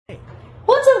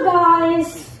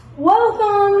Guys,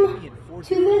 welcome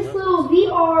to this little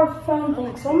VR phone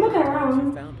thing. So I'm looking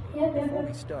around. Yep.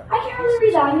 I can't really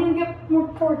read that. I need to get more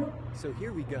recorded. So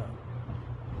here we go.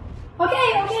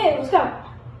 Okay, let's go.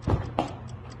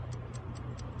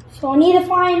 So I need to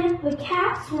find the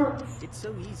cat smurf. It's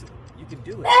so easy. You can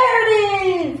do it. There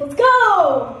it is. Let's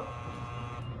go.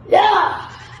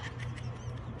 Yeah.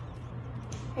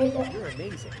 Right there. You're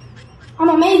amazing. I'm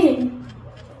amazing.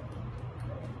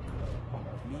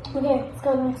 Okay, let's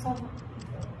go to the next level.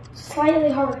 Slightly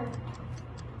harder.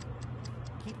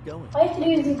 Keep going. All you have to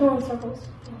do is just go in circles.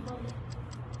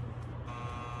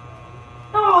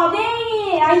 Oh dang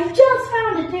it! I just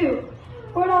found it too.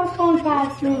 When I was going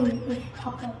fast, and it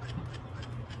popped up.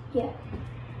 Yeah.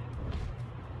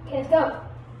 Okay, let's go.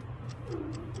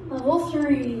 Level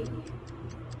 3.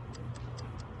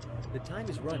 The time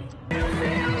is running.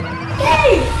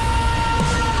 Hey!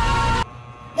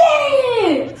 Dang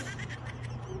it!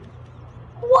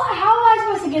 What? How am I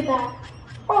supposed to get that?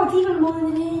 Oh, it's even more than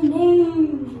a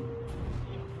name.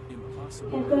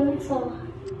 Impossible. I'm going next level.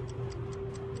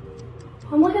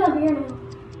 I'm looking up here now.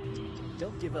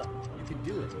 Don't give up. You can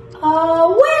do it.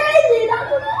 Where is it? I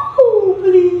don't know.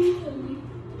 Please.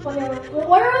 Whatever.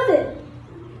 Where is it?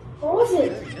 Where was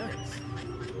it? Very nice.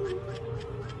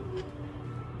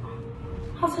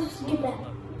 How am I supposed to get that?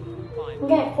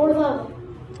 Okay, 4th level.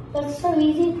 That's so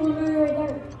easy. Put it right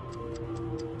there.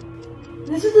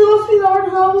 This is supposed to be the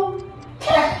hardest level.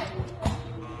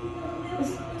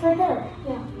 It's right there.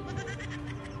 Yeah.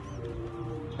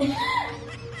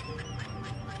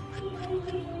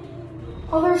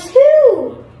 Oh, there's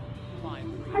 2! I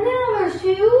didn't know there's 2.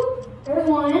 There's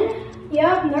 1.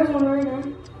 Yep, and there's 1 right there.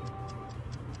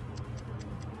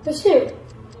 There's 2.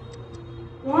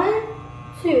 1,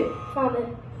 2. Found it.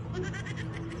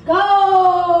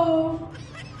 Go!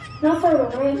 No 3rd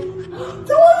one, right?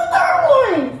 There was a 3rd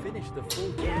one! Finish the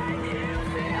full game.